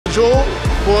Yo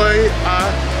voy a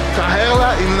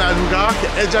traerla en un lugar que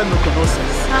ella no conoce.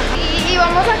 Y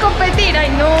vamos a competir, ay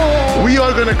no. We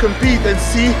are gonna compete and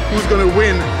see who's gonna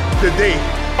win the day.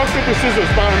 Rock, paper, scissors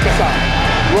para empezar.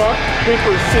 Rock,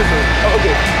 paper, scissors. Oh,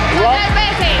 okay. Rock. 3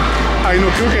 veces. Ay, no,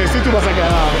 creo que tú vas a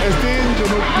ganar. Yo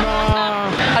no...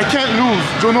 I can't lose.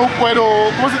 Yo no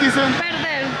puedo... ¿Cómo se dice?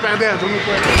 Perder, yo no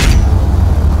puedo.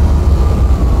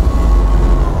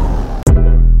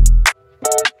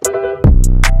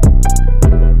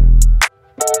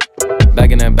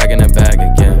 Back in that bag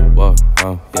again. Whoa,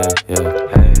 whoa, yeah.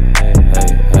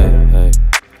 Hey.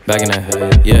 Back in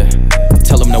that, yeah.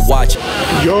 Tell them to watch.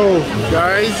 Yo,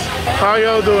 guys, how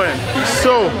y'all doing?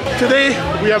 So, today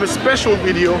we have a special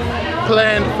video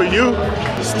planned for you,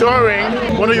 starring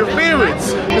one of your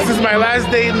favorites. This is my last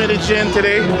day in Medellin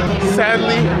today.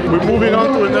 Sadly, we're moving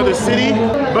on to another city,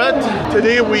 but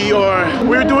today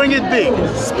we're doing it big.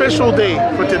 Special day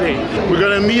for today. We're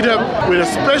gonna meet up with a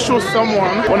special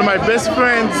someone, one of my best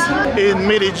friends in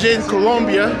Medellin,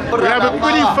 Colombia. We have a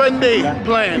pretty fun day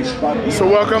planned. So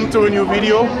welcome to a new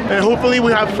video, and hopefully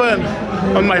we have fun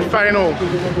on my final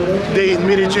day in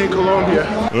Medellin, Colombia.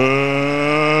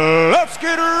 Let's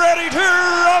get ready to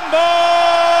rumble!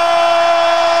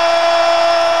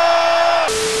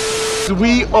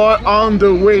 We are on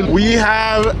the way. We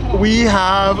have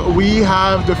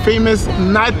the famous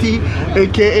Nati,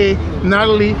 aka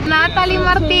Nataly. Nataly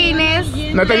Martinez.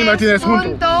 Nataly Martinez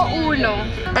junto.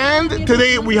 And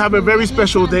today we have a very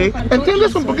special day.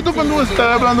 ¿Entiendes un poquito cuando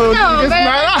está hablando? No,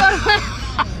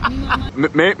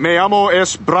 Me llamo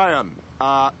es Brian.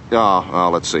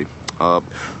 Let's see.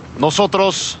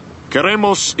 Nosotros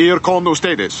queremos ir con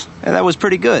ustedes. That was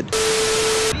pretty good.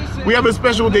 We have a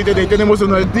special day today. Tenemos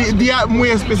un día muy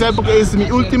especial porque es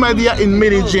mi última día en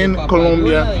Medellin,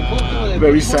 Colombia.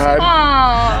 Very sad.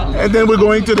 Aww. And then we're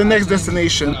going to the next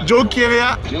destination. Yo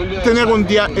quería tener un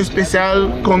día especial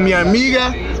con mi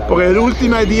amiga por el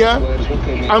último día.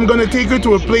 I'm gonna take her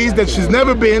to a place that she's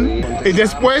never been. Y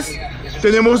después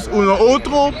tenemos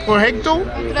otro proyecto,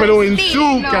 pero en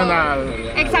su canal.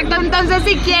 Exacto, entonces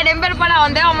si quieren ver para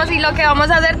dónde vamos y lo que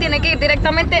vamos a hacer, tienen que ir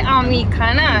directamente a mi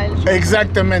canal.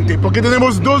 Exactamente, porque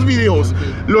tenemos dos videos,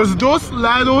 los dos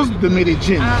lados de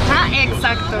Medellín. Ajá,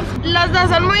 exacto. Los dos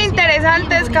son muy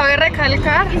interesantes, cabe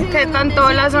recalcar que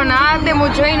tanto la zona de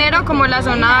mucho dinero como la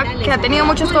zona que ha tenido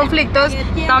muchos conflictos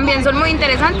también son muy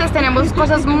interesantes. Tenemos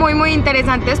cosas muy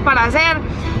interesantes para hacer.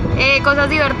 Cosas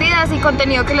divertidas y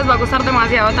contenido que les va a gustar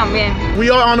demasiado también.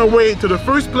 We are on our way to the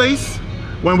first place.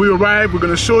 When we arrive, we're going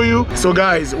to show you. So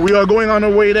guys, we are going on our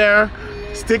way there.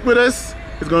 Stick with us.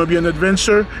 It's going to be an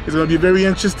adventure. It's going to be very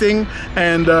interesting.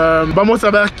 And vamos a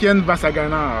ver quién va a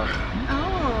ganar.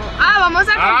 Oh. Vamos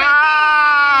a competir.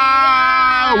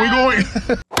 We're going.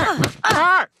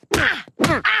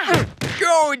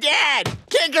 Go, Dad!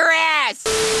 Kick her ass!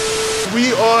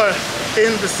 We are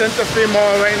in the Santa Fe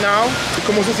Mall right now.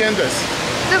 ¿Cómo se sientes?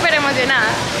 Súper emocionada.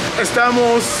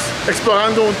 Estamos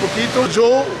explorando un poquito.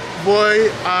 Yo voy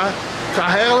a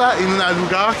traerla en un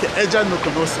lugar que ella no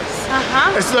conoce.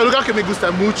 Ajá. Es un lugar que me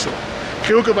gusta mucho.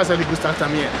 Creo que vas a le gustar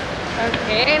también.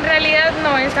 Okay. En realidad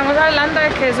no, estamos hablando de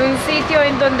que es un sitio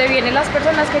en donde vienen las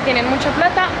personas que tienen mucha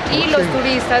plata y los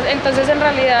turistas. Entonces en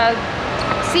realidad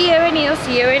sí he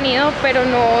venido, pero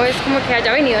no es como que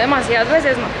haya venido demasiadas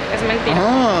veces, no, es mentira.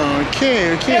 Ok.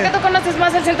 Creo que tú conoces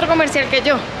más el centro comercial que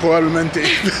yo. Probablemente.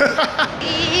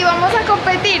 y vamos a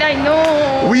competir, ay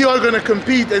no. We are gonna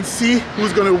compete and see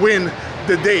who's gonna win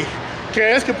the day.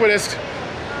 ¿Crees que puedes?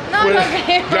 No creo,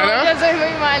 yo soy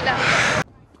muy mala.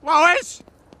 Lois!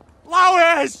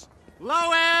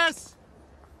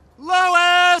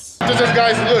 Entonces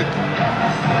guys, look.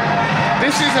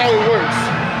 This is how it works.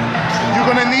 You're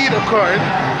gonna need a card.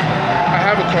 I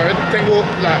have a card. Tengo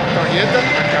la tarjeta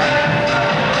acá.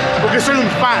 Porque soy un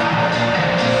fan.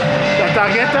 La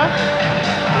tarjeta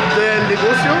del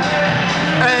negocio.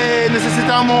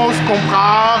 Necesitamos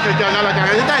comprar, recargar la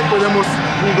tarjeta y podemos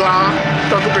jugar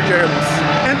tanto que queremos.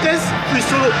 Antes fui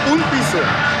solo un piso.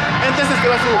 Antes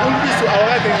estaba solo un piso,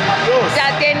 ahora tienen dos.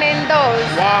 Ya tienen dos.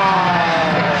 Wow.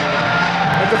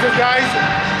 Entonces, guys,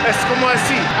 es como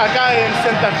así, acá en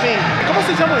Santa Fe. ¿Cómo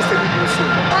se llama este negocio?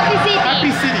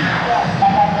 Happy City.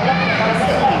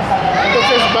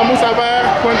 Entonces, vamos a ver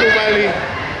cuánto vale.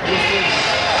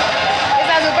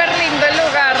 Está súper lindo el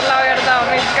lugar, la verdad,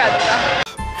 me encanta.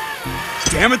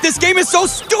 Damn it, this game is so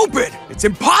stupid! It's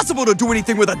impossible to do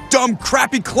anything with a dumb,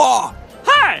 crappy claw!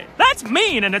 Hey, that's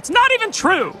mean and it's not even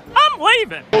true. I'm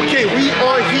leaving. Okay, we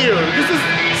are here. This is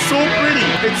so pretty.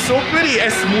 It's so pretty.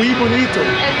 Es muy bonito.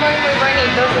 Es muy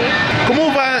bonito, sí.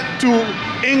 ¿Cómo va tu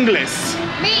inglés?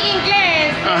 Mi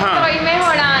inglés, Ajá. estoy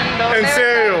mejorando. ¿En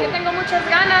serio? muchas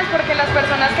ganas porque las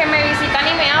personas que me visitan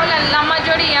y me hablan, la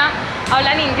mayoría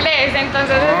hablan inglés,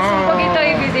 entonces es un poquito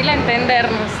difícil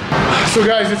entendernos. So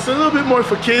guys, it's a little bit more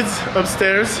for kids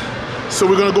upstairs. So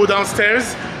we're gonna go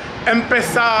downstairs.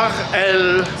 Empezar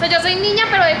el... O sea, yo soy niña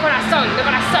pero de corazón, de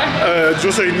corazón.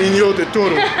 Yo soy niño de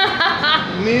toro.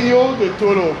 Niño de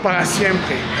toro para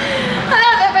siempre.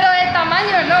 Pero de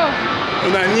tamaño no.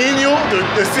 Un niño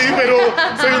de sí, pero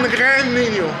soy un gran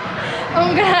niño.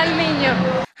 Un gran niño.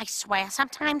 I swear,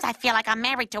 sometimes I feel like I'm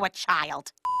married to a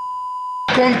child.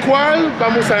 ¿Con cuál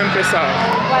vamos a empezar?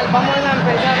 ¿Cuál vamos a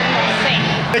empezar? No sé.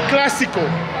 El clásico.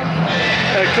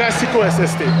 El clásico es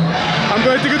este. I'm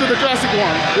going to take you to the classic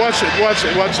one. Watch it, watch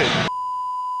it, watch it.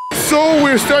 So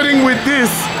we're starting with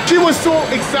this. She was so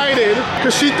excited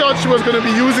because she thought she was going to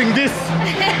be using this. No.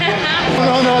 Así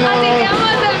que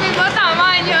vamos del mismo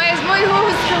tamaño, es muy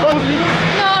justo.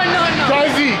 No.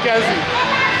 Casi.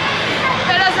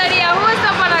 Pero sería justo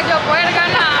para yo poder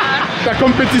ganar. La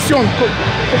competición.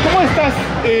 ¿Cómo estás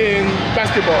en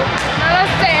básquetbol? No lo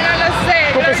sé.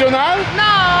 ¿Profesional?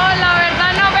 No, la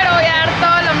verdad no, pero voy a dar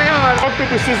todo lo mejor. Rock,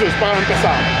 paper, scissors para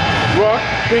empezar. Rock,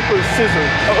 paper,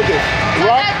 scissors. Ok.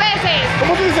 Rock. 3 veces.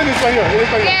 ¿Cómo se dice en español?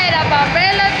 Piedra,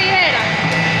 papel o tijera.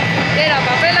 Piedra,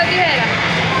 papel o tijera.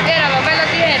 Piedra, papel o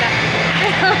tijera.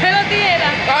 Piedra, papel o tijera.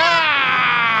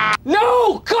 ¡Ah!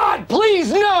 No! God,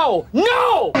 please, no!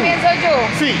 No! Pienso yo.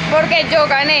 Sí. Porque yo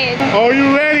gané. Are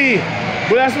you ready?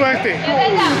 Buena suerte.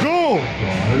 Go.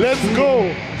 Let's go.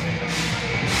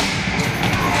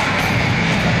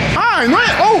 Ah, no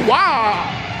es. Oh, wow.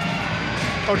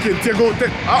 Ok, ¿qué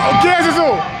es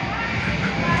eso?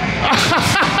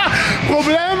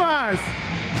 Problemas.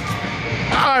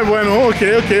 Ay, bueno, ok.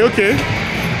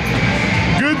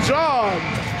 Good job.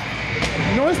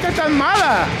 No está tan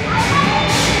mala.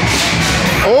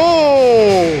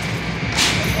 Oh.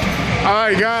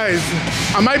 Alright, guys.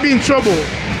 I might be in trouble.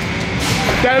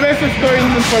 Tal vez estoy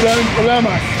en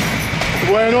problemas.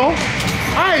 Bueno.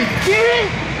 Ay, ¿qué?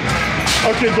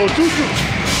 Ok, go.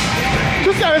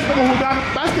 Tú sabes cómo jugar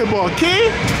básquetbol,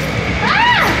 ¿qué?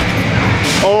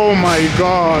 Oh my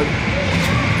God.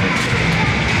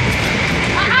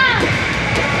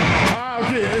 Ah,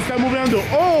 ok, está moviendo.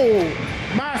 Oh,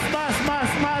 más.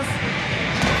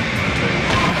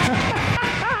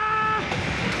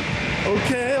 Ok.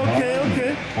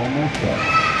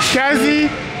 Casi.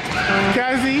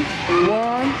 1,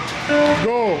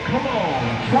 go.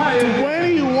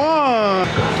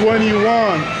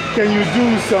 21. Can you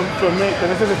do some for me?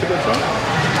 ¿Conoces esta canción?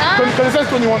 ¿Conoces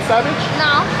 21 Savage?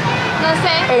 No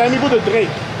sé. El amigo de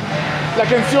Drake. La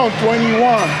canción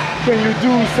 21. Can you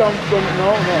do some for me? No.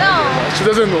 She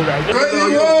doesn't know that. 21.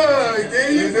 Can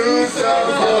you do some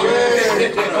for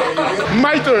me?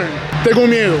 My turn. Tengo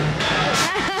miedo.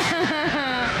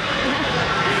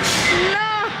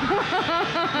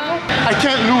 I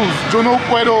can't lose. Yo no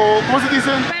puedo. ¿Cómo se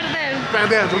dice?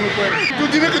 Perder. Yo no puedo. Tú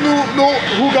dime que no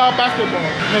jugar básquetbol.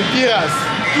 Mentiras.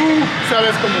 Tú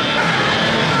sabes cómo.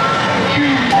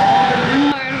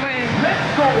 Let's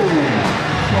go.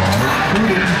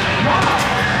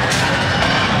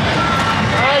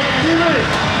 Ay, dime.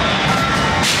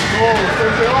 No, se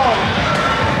peor.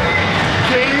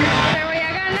 ¿Qué? Te voy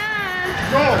a ganar.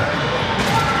 No.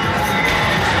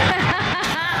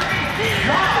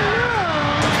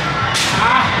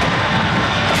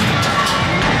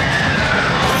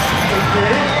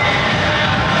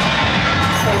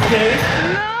 Okay.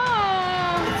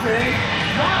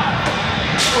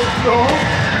 No.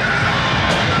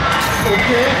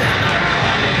 Okay.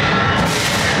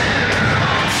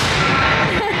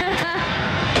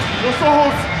 Los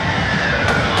ojos.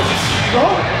 No.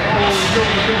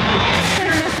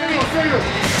 Serio.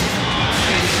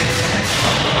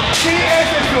 ¿Qué es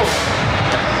eso?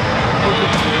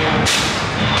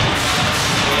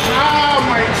 Oh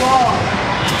my God.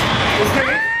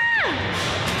 Okay.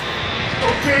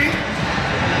 Okay.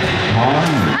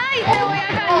 ¡Ay, te voy a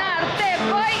ganar!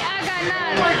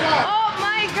 ¡Oh,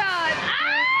 my God!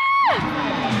 ¡Ah!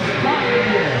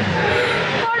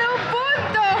 ¡Por un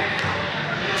punto!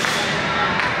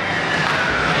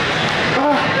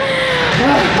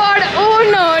 ¡Por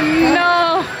uno! ¡No!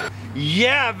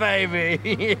 Yeah, baby!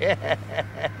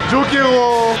 Yo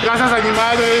quiero, gracias a mi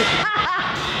madre,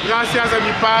 gracias a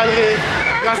mi padre,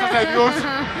 gracias a Dios,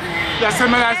 la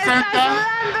Semana Está Santa.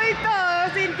 sudando y todo,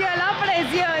 sintió la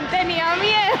presión, tenía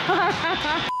miedo.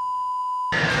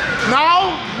 Now,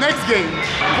 next game.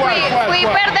 Fui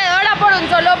perdedora por un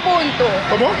solo punto.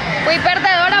 ¿Cómo? Fui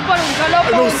perdedora por un solo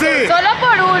punto. No sé. Solo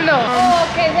por uno. Oh,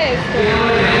 ¿qué es esto?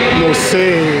 No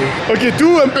sé. Ok,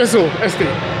 tú empezó.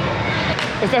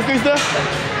 ¿Estás lista?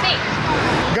 Sí.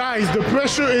 Guys. Guys, the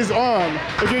pressure is on.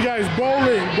 Okay, guys,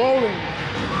 bowling.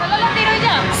 ¿Solo lo tiro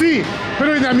ya? Sí,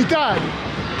 pero en la mitad.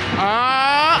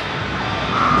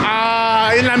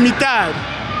 En la mitad.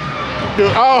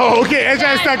 Oh, ok,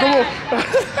 ella está como... ok.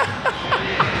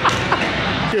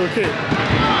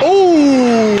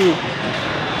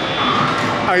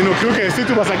 Ay, no, creo que este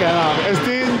tú vas a ganar.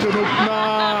 Este, yo no...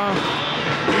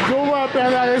 Yo voy a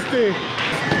perder este.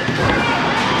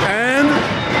 And...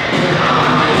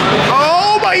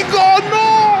 Oh my God, no!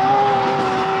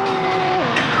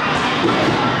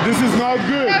 This is not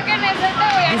good. Creo que en ese te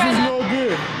voy a This is ganar. no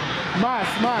good. Más.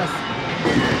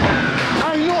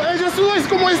 Ay, no, ella solo es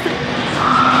como este.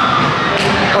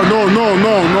 Oh, no.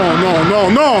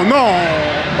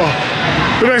 Oh,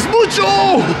 pero es mucho.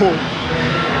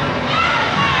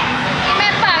 Y me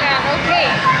pagan, ok.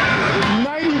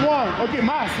 91. Ok,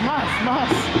 más.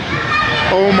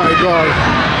 Oh my God.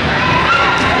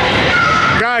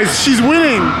 Guys, she's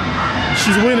winning. Me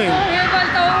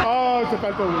faltó. Oh, te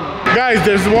falta uno. Guys,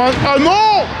 there's one. Oh,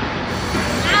 no.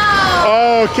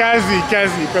 Oh, casi,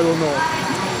 pero no.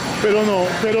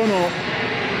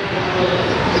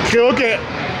 Creo que...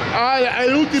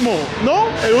 el último, ¿no?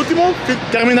 El último,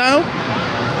 terminado.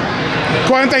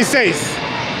 46.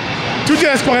 Tú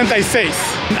tienes 46.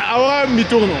 Ahora mi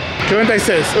turno.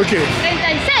 46, ok. 36.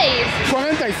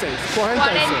 46.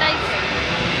 46.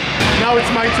 Now it's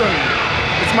my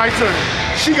turn.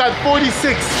 She got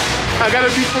 46. I gotta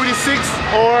be 46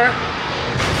 or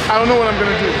I don't know what I'm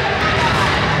gonna do.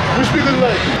 Wish me good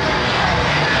luck.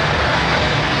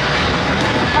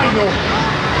 I know.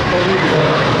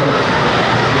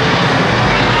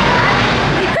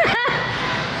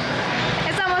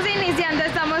 Estamos iniciando.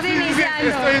 Sí,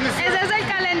 estoy iniciando. Ese es el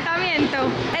calentamiento.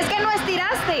 Es que no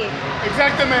estiraste.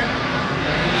 Exactamente.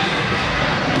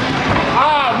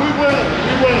 Muy bueno.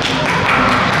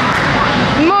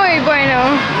 Muy bueno.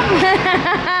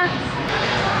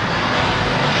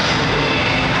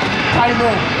 Ay, no,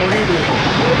 horrible.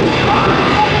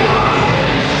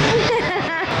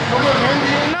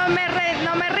 No me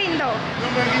rindo.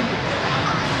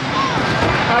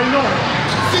 Ay, no.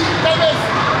 Sí, tal vez.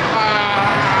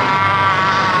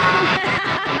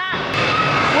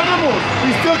 Vamos. We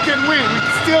still can win.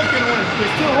 There's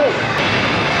still hope.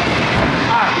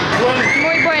 Bueno.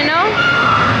 Muy bueno.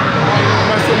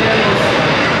 Más o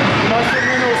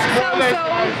menos. More or less.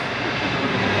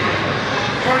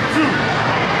 Part 2.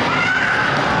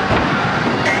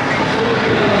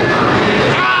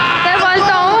 Te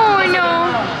faltó uno.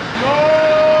 No.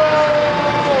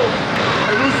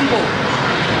 El último.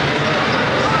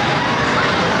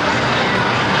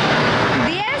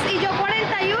 10 y yo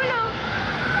 41.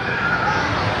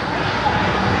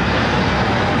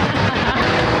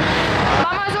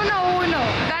 Vamos 1-1.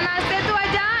 Ganaste tú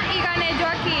allá y gané yo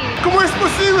aquí. ¿Cómo es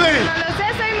posible? No lo sé,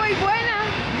 soy muy buena.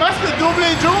 Más que doble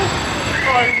yo.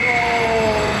 Ay, no.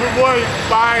 Me voy.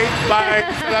 Bye.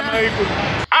 Salam alaikum.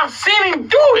 I've seen him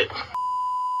do it!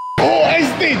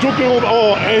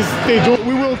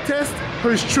 We will test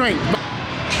her strength.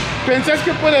 ¿Pensás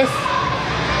que puedes?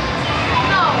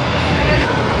 No.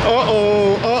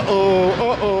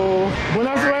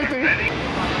 Buena suerte.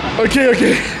 Ok.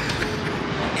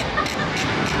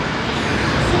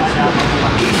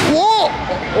 ¡Wow!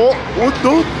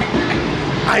 No.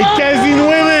 ¡Ay, casi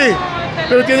 9!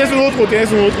 Pero tienes un otro.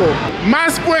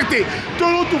 Más fuerte.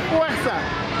 Toda tu fuerza.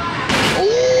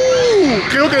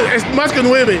 Creo que es más que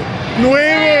 9.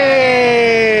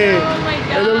 9. Oh my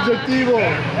God. El objetivo.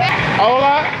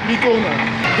 Ahora mi turno.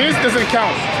 This doesn't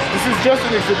count. This is just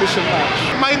an exhibition match.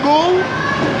 My goal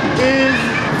is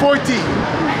 40.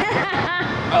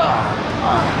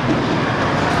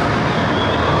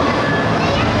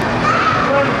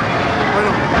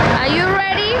 Bueno. Are you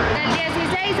ready? Del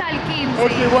 16 al 15.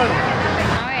 Ok, bueno.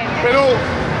 A ver. Pero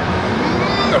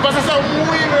vas a estar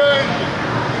muy bien.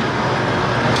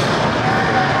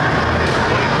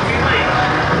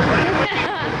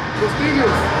 Los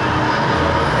niños.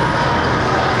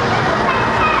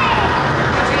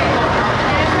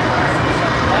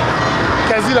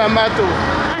 Casi la mato.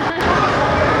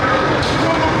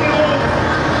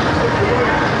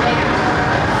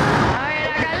 A ver,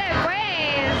 hágale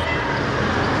pues.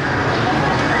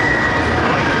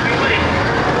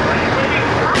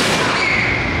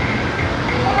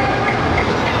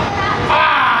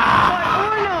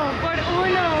 Por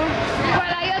uno.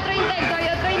 Igual hay otro intento.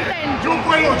 Yo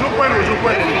puedo.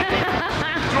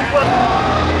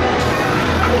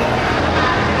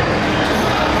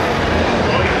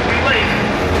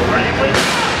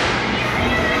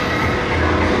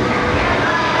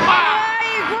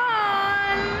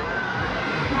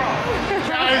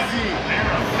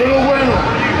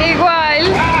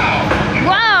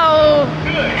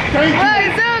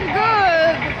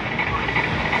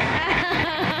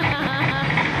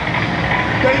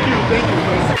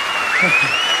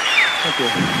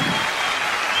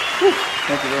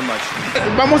 very much.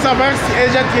 Vamos a ver si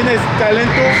ella tiene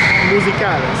talentos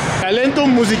musicales. Talentos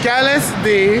musicales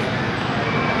de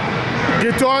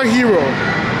Guitar Hero.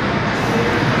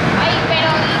 Ay, pero...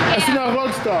 Es una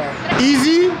rockstar.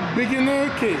 Easy, beginner,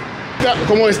 ¿qué?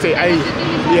 Como este, ahí.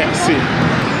 Yeah, sí.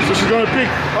 So she's gonna pick.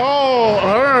 Oh,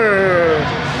 her.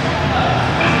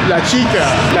 La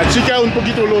chica un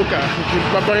poquito loca.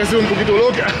 Va a parecer un poquito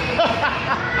loca.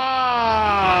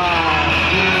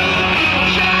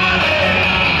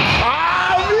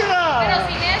 Mira. Pero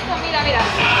sin esto, mira.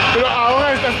 Pero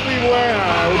ahora estás muy buena,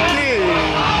 ok.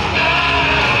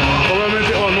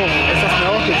 Obviamente, oh no, estás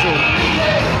mejor que yo.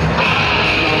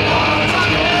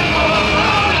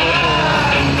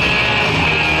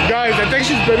 Guys, I think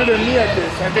she's better than me at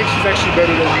this. I think she's actually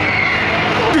better than me.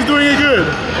 She's doing it good.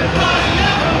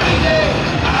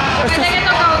 Pensé que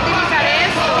tocaba utilizar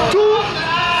esto. ¿Tú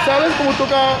sabes cómo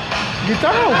toca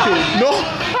guitarra o qué? No.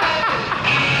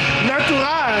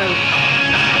 Natural.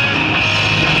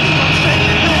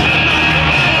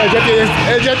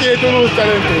 Ella tiene todos los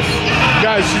talentos.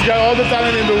 Guys, she's got all the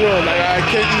talent in the world. Like, I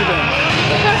can't even.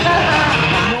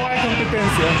 No hay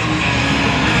competencia.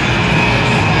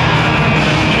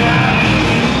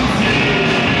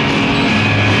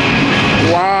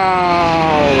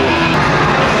 Wow.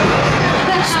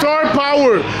 Star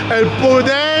Power, el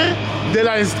poder de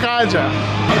la estrella.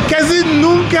 Casi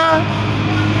nunca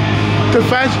te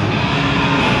falla.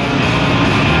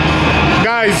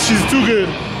 Guys, she's too good.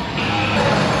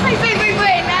 Ay, soy muy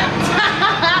buena.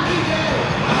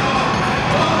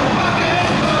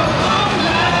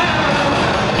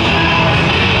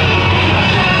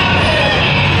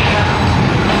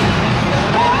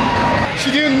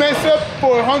 She didn't mess up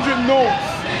for 100 notes.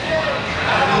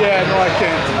 Yeah, no, I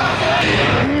can't.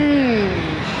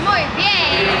 Muy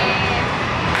bien.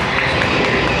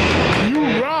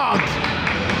 You rock.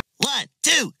 1,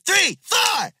 2, 3,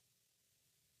 4.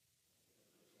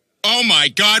 Oh my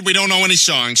God, we don't know any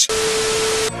songs.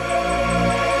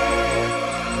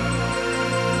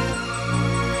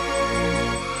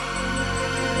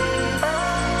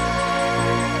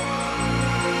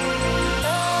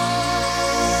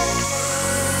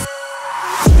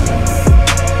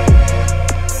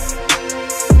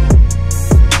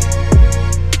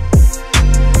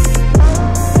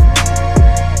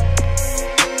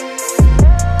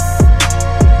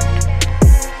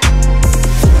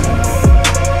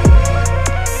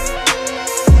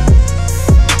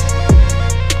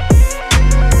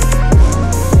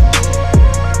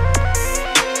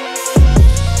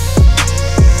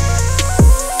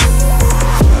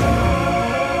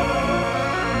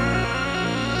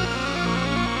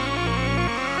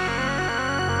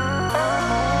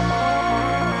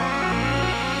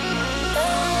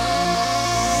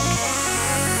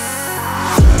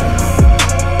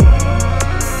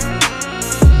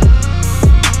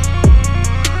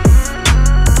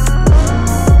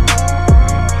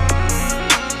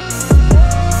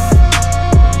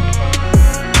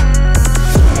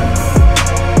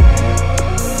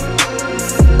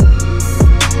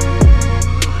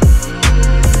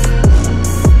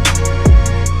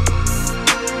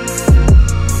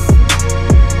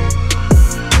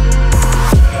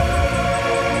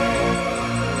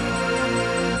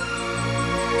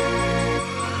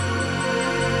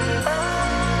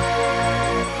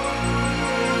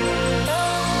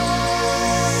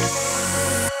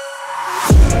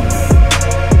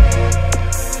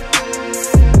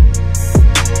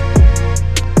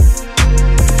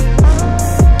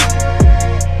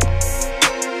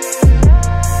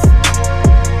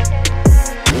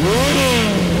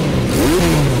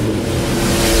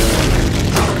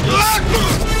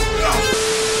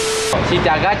 Si te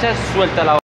agachas, suelta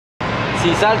la bomba.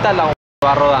 Si saltas, la bomba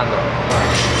va rodando.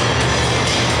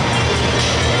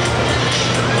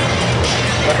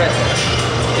 Perfecto.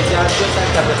 Si te das cuenta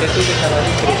que a veces tú te sales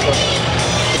de cruzón.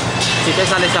 Si te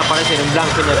sales, aparece en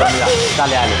blanco y negro. Mira,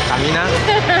 dale, dale. Camina,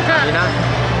 camina.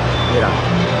 Mira.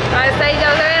 Ahí está, y ya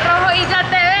se ve rojo y ya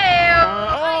te veo.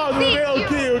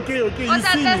 Okay. O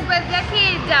sea, después de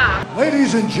aquí ya.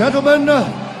 Ladies and gentlemen,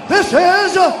 this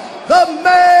is the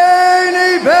main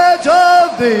event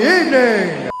of the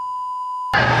evening.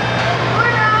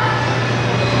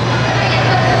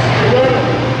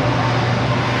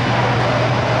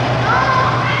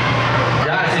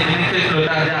 Ya, se tienen que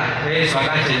explotar ya. Eso,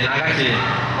 agáchense, agáchense.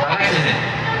 Agáchense.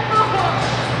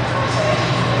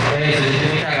 Eso, se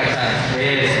tienen que agachar.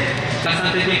 Eso.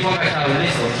 Bastante tiempo agachados,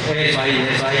 listo. Eso ahí,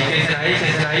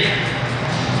 quédense ahí.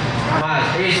 Más,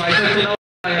 eso, ahí suelta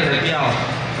una desviado.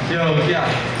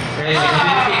 Eso, se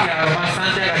tiene que quedar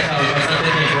bastante agachado, bastante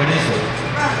tiempo, listo.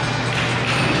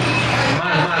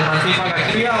 Más tiempo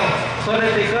agachado. Cuidado,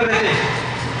 sólete,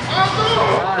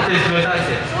 de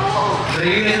explotarse.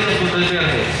 Revives en los puntos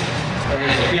verdes.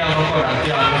 Eso, cuidado, no corra,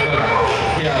 cuidado, no corra.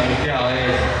 Cuidado, cuidado,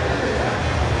 eso.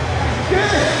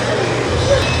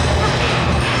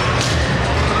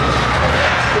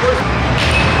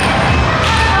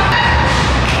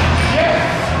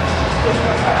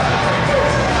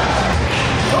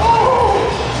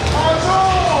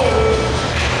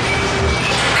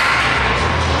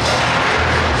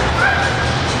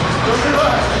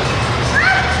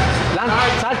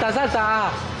 Salta,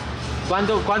 salta.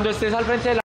 Cuando estés al frente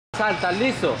de la salta,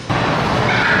 listo.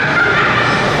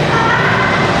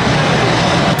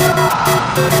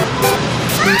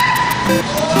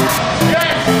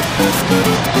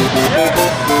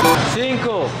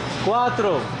 Cinco,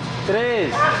 4,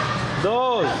 3,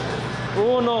 2,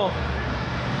 1.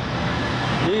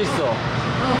 Listo.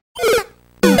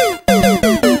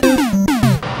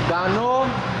 Ganó.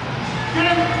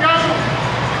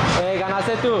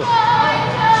 Ganaste tú.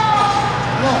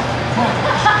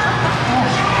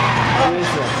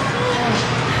 Listo.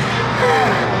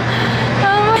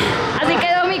 Así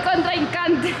quedó mi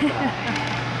contrincante.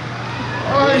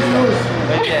 Ay, Dios.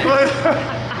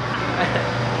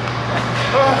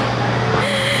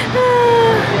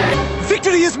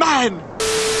 Victory is mine!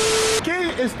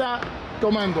 ¿Qué está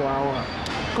tomando ahora?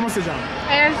 ¿Cómo se llama?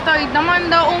 Estoy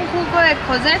tomando un jugo de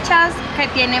cosechas que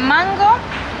tiene mango,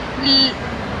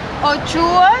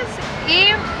 ochuos y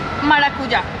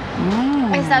maracuyá.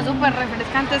 Está súper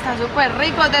refrescante, está súper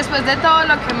rico. Después de todo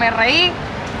lo que me reí,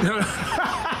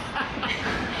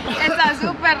 está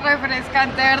súper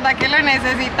refrescante, ¿verdad que lo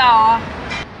necesitaba?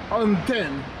 On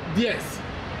 10,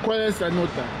 ¿cuál es la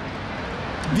nota?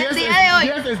 10 día de hoy.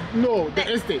 10 es, no,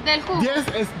 del jugo. 10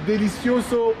 es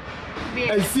delicioso,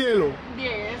 10. el cielo.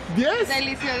 10. 10.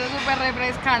 Delicioso, súper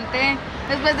refrescante.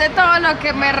 Después de todo lo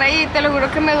que me reí, te lo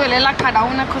juro que me duele la cara,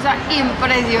 una cosa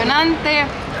impresionante.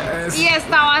 Y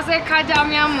estaba seca ya,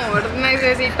 mi amor.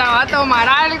 Necesitaba tomar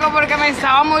algo porque me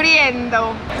estaba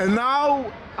muriendo. And now,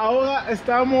 ahora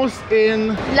estamos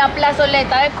en La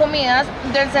plazoleta de comidas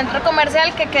del centro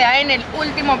comercial que queda en el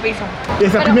último piso.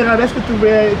 Es la primera vez que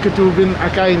tú ven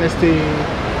acá en este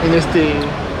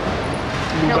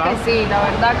Creo lugar. que sí, la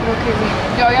verdad creo que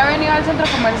sí. Yo había venido al centro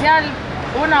comercial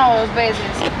 1 o 2 veces,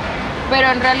 pero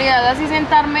en realidad así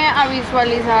sentarme a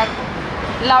visualizar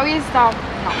la vista,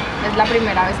 no, es la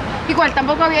primera vez. Igual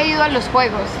tampoco había ido a los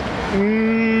juegos.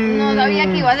 No sabía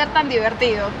que iba a ser tan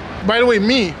divertido. By the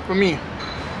way, for me,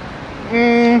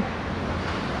 I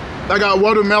got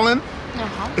watermelon.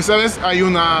 ¿Sabes? Hay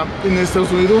una, en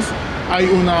Estados Unidos, hay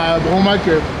una broma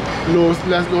que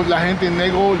la gente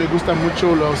negro le gusta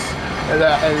mucho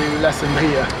la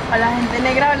sangría. A la gente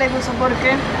negra le gusta, ¿por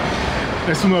qué?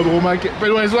 Es una broma que,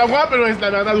 pero es una broma, pero es la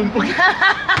verdad un poquito.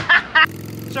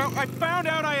 So I found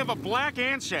out I have a black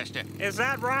ancestor. Is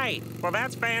that right? Well,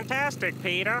 that's fantastic,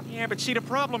 Peter. Yeah, but see, the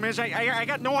problem is I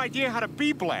got no idea how to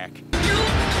be black.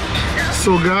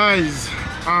 So guys,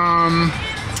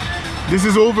 this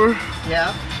is over.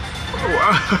 Yeah.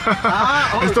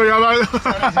 Estoy hablando.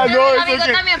 No, el amigo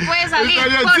también puede salir.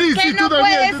 ¿Por qué no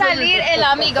puede salir el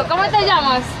amigo? ¿Cómo te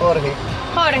llamas? Jorge.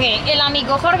 Jorge, el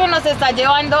amigo Jorge nos está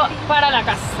llevando para la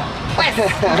casa. Pues,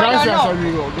 Gracias, no,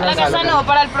 amigo. Gracias. La casa no,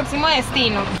 para el próximo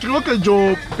destino. Creo que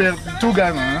tú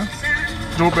ganas, ¿eh?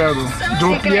 Yo pierdo.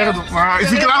 Yo Sí, pierdo. creo. Ah,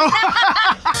 sí, claro.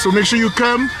 So make sure you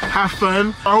come, have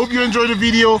fun. I hope you enjoy the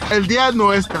video. El día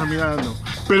no es terminando,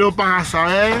 pero para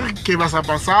saber qué vas a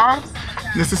pasar,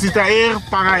 necesita ir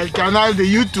para el canal de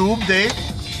YouTube de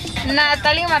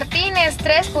Nataly Martinez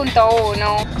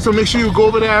 3.1. So make sure you go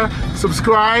over there,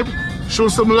 subscribe, show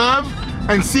some love,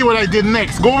 and see what I did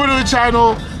next. Go over to the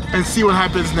channel and see what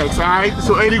happens next, alright?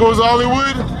 So Eddie Goes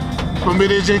Hollywood from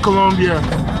Medellin, Colombia.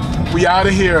 We out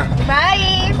of here.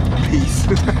 Bye. Peace.